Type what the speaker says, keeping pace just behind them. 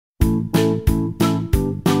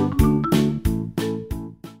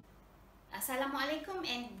Assalamualaikum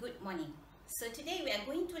and good morning. So today we are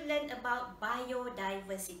going to learn about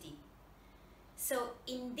biodiversity. So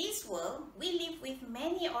in this world, we live with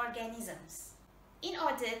many organisms. In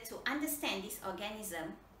order to understand this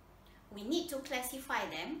organism, we need to classify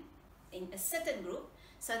them in a certain group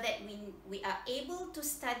so that we are able to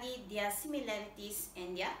study their similarities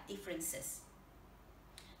and their differences.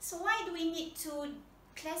 So why do we need to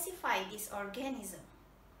classify this organism?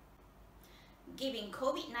 Giving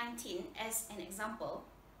COVID-19 as an example,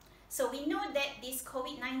 so we know that this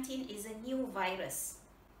COVID-19 is a new virus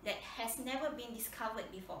that has never been discovered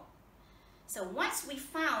before. So once we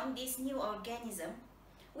found this new organism,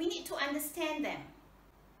 we need to understand them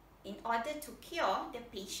in order to cure the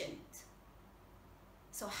patient.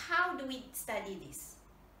 So how do we study this?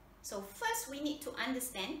 So first we need to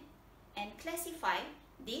understand and classify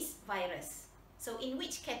this virus. So in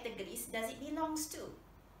which categories does it belong to?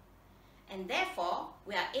 And therefore,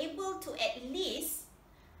 we are able to at least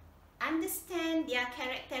understand their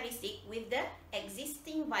characteristic with the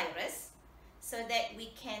existing virus so that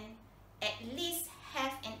we can at least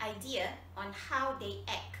have an idea on how they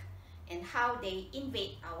act and how they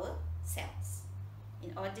invade our cells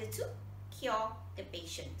in order to cure the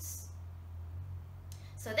patients.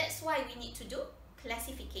 So that's why we need to do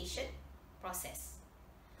classification process.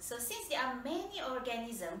 So since there are many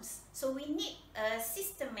organisms, so we need a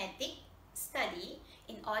systematic study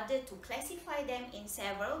in order to classify them in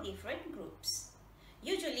several different groups,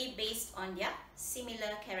 usually based on their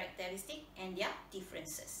similar characteristics and their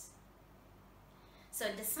differences. So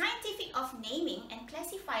the scientific of naming and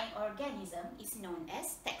classifying organism is known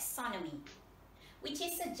as taxonomy, which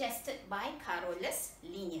is suggested by Carolus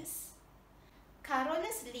Linnaeus.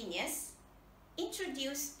 Carolus Linnaeus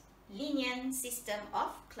introduced Linnean system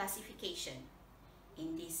of classification.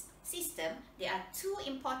 In this system, there are two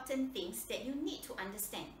important things that you need to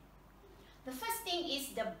understand. The first thing is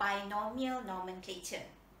the binomial nomenclature,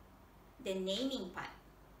 the naming part.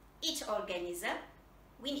 Each organism,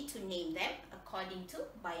 we need to name them according to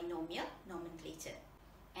binomial nomenclature.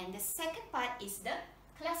 And the second part is the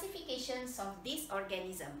classifications of this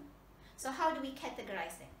organism. So how do we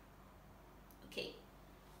categorize them? Okay,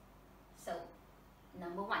 so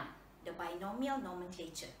number one, the binomial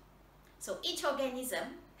nomenclature. So each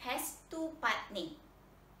organism has two-part name.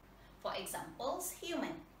 For example,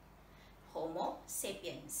 human, Homo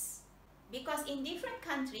sapiens. Because in different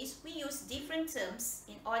countries, we use different terms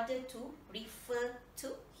in order to refer to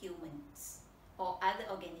humans or other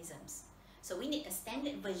organisms. So we need a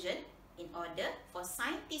standard version in order for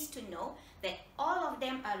scientists to know that all of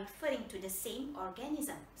them are referring to the same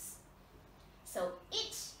organisms. So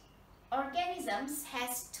each organism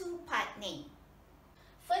has two-part name.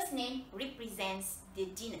 First name represents the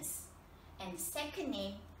genus and the second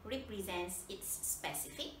name represents its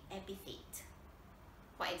specific epithet.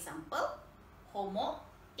 For example, Homo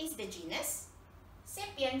is the genus,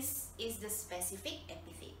 sapiens is the specific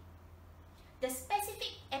epithet. The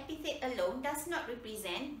specific epithet alone does not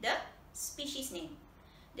represent the species name.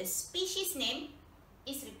 The species name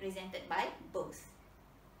is represented by both.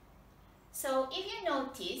 So if you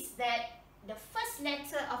notice that the first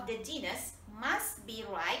letter of the genus must be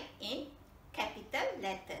right in capital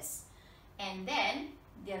letters, and then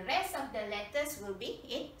the rest of the letters will be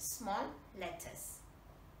in small letters.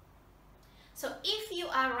 So if you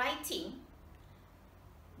are writing,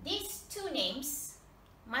 these two names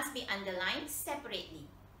must be underlined separately.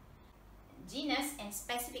 Genus and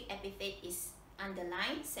specific epithet is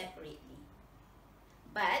underlined separately.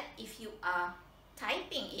 But if you are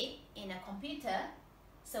typing it in a computer,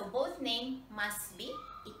 so both names must be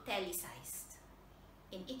italicized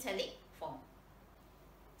in italic form.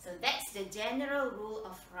 So that's the general rule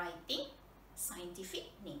of writing scientific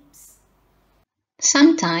names.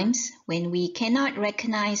 Sometimes, when we cannot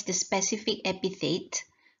recognize the specific epithet,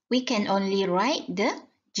 we can only write the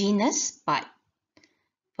genus part.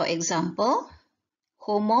 For example,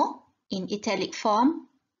 Homo in italic form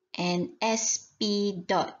and SP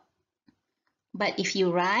dot. But if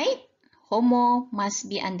you write, Homo must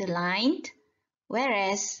be underlined,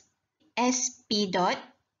 whereas SP dot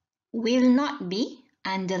will not be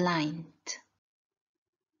underlined.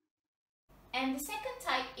 And the second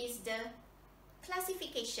type is the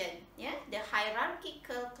classification, the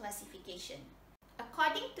hierarchical classification.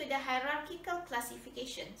 According to the hierarchical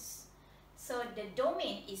classifications, so the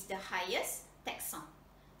domain is the highest taxon.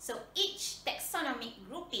 So each taxonomic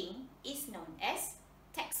grouping is known as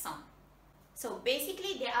taxon. So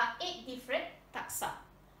basically there are 8 different taxa.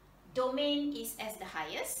 Domain is as the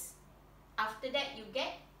highest. After that you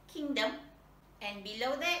get kingdom, and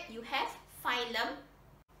below that you have phylum,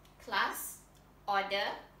 class, order,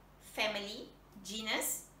 family,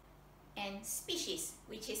 genus, and species,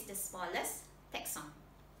 which is the smallest taxon.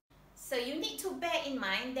 So you need to bear in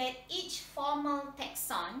mind that each formal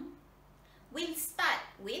taxon will start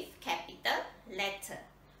with capital letter.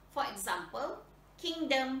 For example,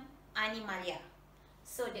 kingdom Animalia.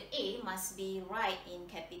 So the A must be right in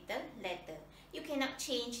capital letter. You cannot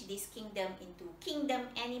change this kingdom into kingdom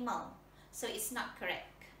animal. So it's not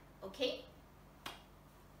correct. Okay?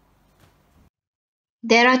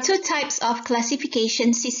 There are two types of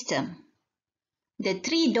classification system. The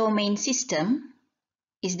three-domain system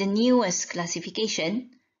is the newest classification,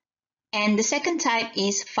 and the second type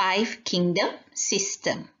is five-kingdom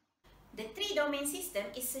system. The three-domain system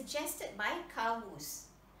is suggested by Carl Woese.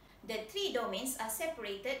 The three domains are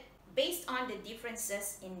separated based on the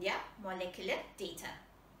differences in their molecular data.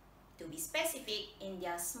 To be specific, in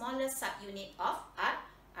their smaller subunit of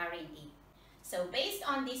RNA. So based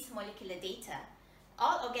on this molecular data,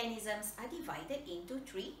 all organisms are divided into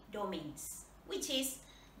three domains, which is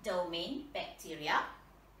domain bacteria,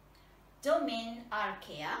 domain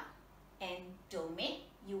archaea, and domain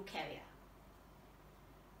eukarya.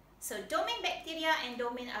 So domain bacteria and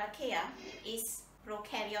domain archaea is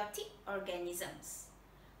prokaryotic organisms,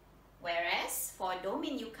 whereas for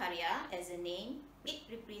domain eukarya, as a name, it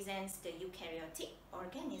represents the eukaryotic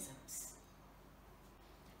organisms.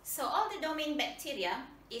 So all the domain bacteria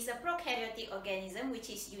is a prokaryotic organism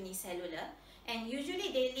which is unicellular, and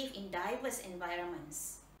usually they live in diverse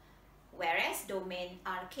environments. Whereas domain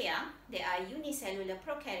archaea, they are unicellular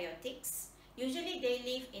prokaryotics. Usually they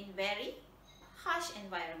live in very harsh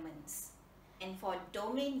environments. And for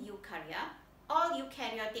domain eukarya, all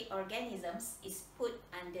eukaryotic organisms is put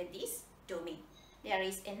under this domain. There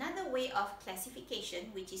is another way of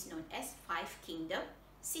classification which is known as five-kingdom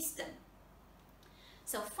system.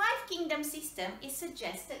 So five-kingdom system is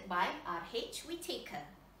suggested by R.H. Whitaker,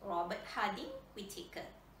 Robert Harding Whitaker.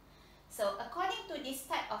 So according to this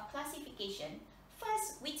type of classification,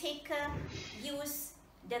 first Whitaker used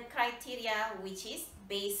the criteria which is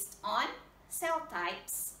based on cell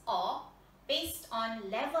types or based on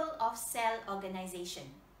level of cell organization.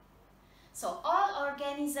 So all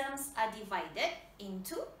organisms are divided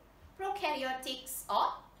into prokaryotics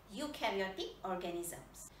or eukaryotic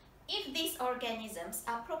organisms. If these organisms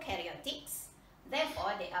are prokaryotics,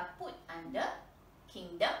 therefore they are put under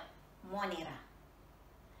kingdom Monera.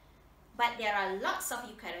 But there are lots of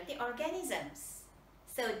eukaryotic organisms,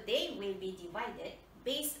 so they will be divided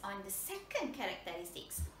based on the second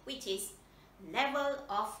characteristics, which is level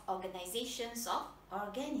of organizations of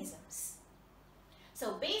organisms.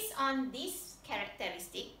 So based on this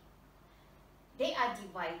characteristic, they are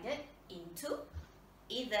divided into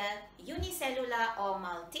either unicellular or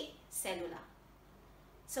multicellular.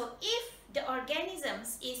 So if the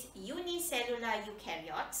organisms is unicellular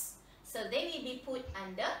eukaryotes, so they will be put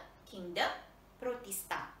under kingdom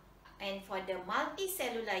Protista. And for the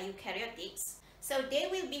multicellular eukaryotics, so they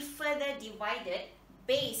will be further divided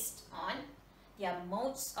based on their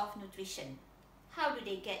modes of nutrition. How do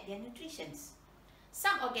they get their nutrition?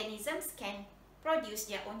 Some organisms can produce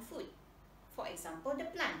their own food. For example, the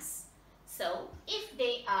plants. So if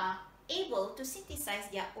they are able to synthesize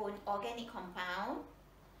their own organic compound,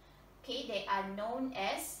 okay, they are known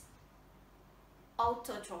as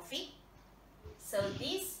autotrophic. So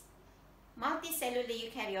this multicellular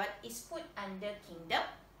eukaryote is put under kingdom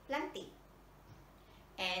Plantae.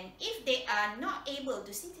 And if they are not able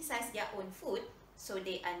to synthesize their own food, so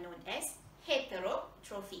they are known as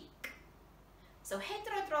heterotrophic. So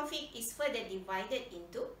heterotrophic is further divided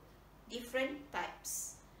into different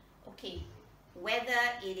types. Okay, whether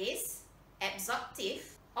it is absorptive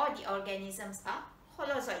or the organisms are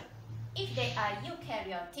holozoid. If they are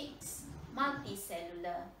eukaryotics,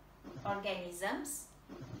 multicellular organisms,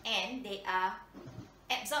 and they are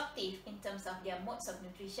absorptive in terms of their modes of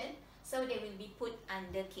nutrition, so they will be put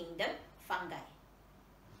under kingdom Fungi.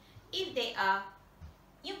 If they are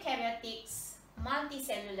eukaryotics,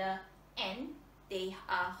 multicellular, and they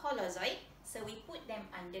are holozoid, so we put them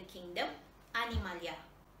under kingdom Animalia.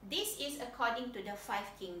 This is according to the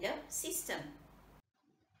five-kingdom system.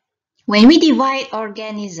 When we divide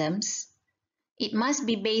organisms, it must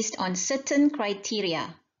be based on certain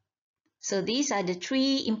criteria. So these are the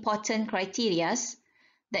three important criteria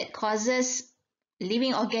that causes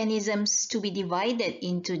living organisms to be divided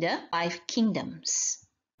into the five kingdoms.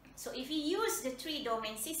 So if you use the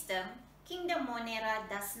three-domain system, kingdom Monera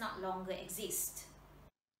does not longer exist.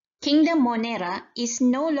 Kingdom Monera is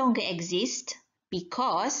no longer exist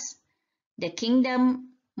because the kingdom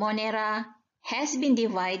Monera has been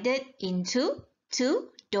divided into two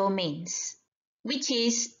domains. which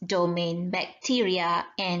is domain bacteria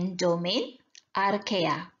and domain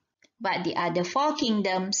archaea. But the other 4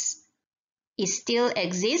 kingdoms still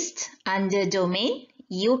exist under domain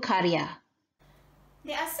eukarya.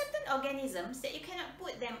 There are certain organisms that you cannot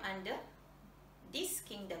put them under this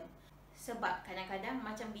kingdom. Sebab kadang-kadang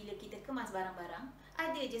macam bila kita kemas barang-barang,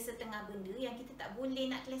 ada je setengah benda yang kita tak boleh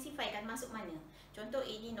nak classifykan masuk mana. Contoh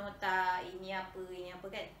ini nota, ini apa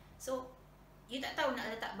kan. So, you tak tahu nak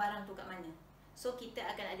letak barang tu kat mana. So, kita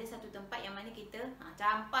akan ada satu tempat yang mana kita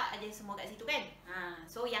campak aja semua kat situ kan.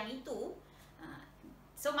 So, yang itu,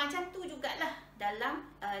 so macam tu jugalah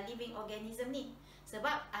dalam living organism ni.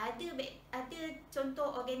 Sebab ada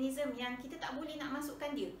contoh organism yang kita tak boleh nak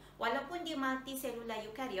masukkan dia. Walaupun dia multicellular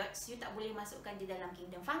eukaryotes, you tak boleh masukkan dia dalam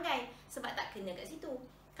kingdom fungi sebab tak kena kat situ.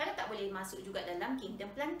 Kalau tak boleh masuk juga dalam kingdom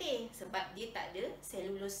plantae sebab dia tak ada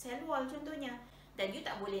cellulose cell wall contohnya. Dan you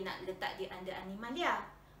tak boleh nak letak dia under animalia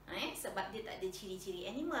sebab dia tak ada ciri-ciri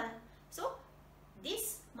animal. So,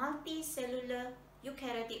 this multicellular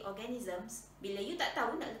eukaryotic organisms, bila you tak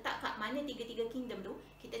tahu nak letak kat mana 3 kingdom tu,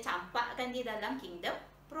 kita campakkan dia dalam kingdom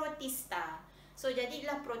protista. So,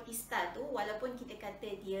 jadilah protista tu, walaupun kita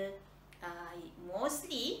kata dia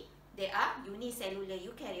mostly they are unicellular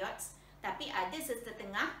eukaryotes, tapi ada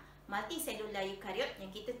setengah multicellular eukaryot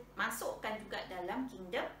yang kita masukkan juga dalam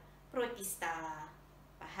kingdom protista.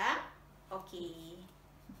 Faham? Okey.